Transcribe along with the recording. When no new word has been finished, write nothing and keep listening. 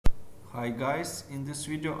Hi guys, in this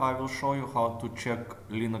video I will show you how to check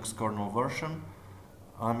Linux kernel version.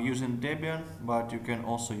 I'm using Debian, but you can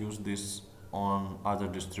also use this on other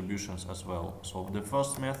distributions as well. So the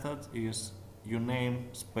first method is uname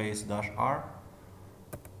space -r,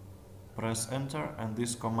 press enter, and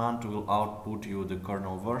this command will output you the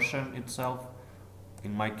kernel version itself.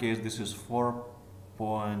 In my case this is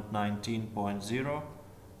 4.19.0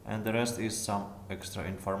 and the rest is some extra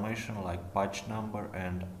information like patch number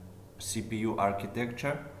and CPU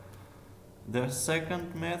architecture. The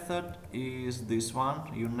second method is this one,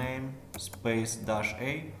 uname space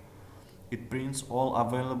 -a. It prints all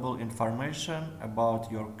available information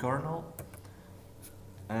about your kernel,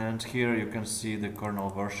 and here you can see the kernel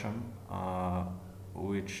version,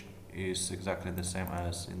 which is exactly the same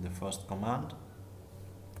as in the first command.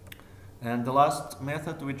 And the last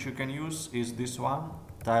method which you can use is this one,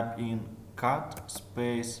 type in cat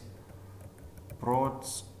space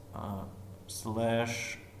prods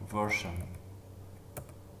 /version,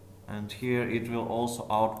 and here it will also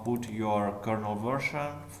output your kernel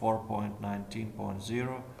version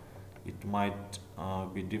 4.19.0. It might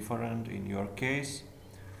be different in your case.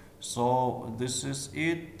 So this is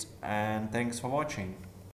it, and thanks for watching.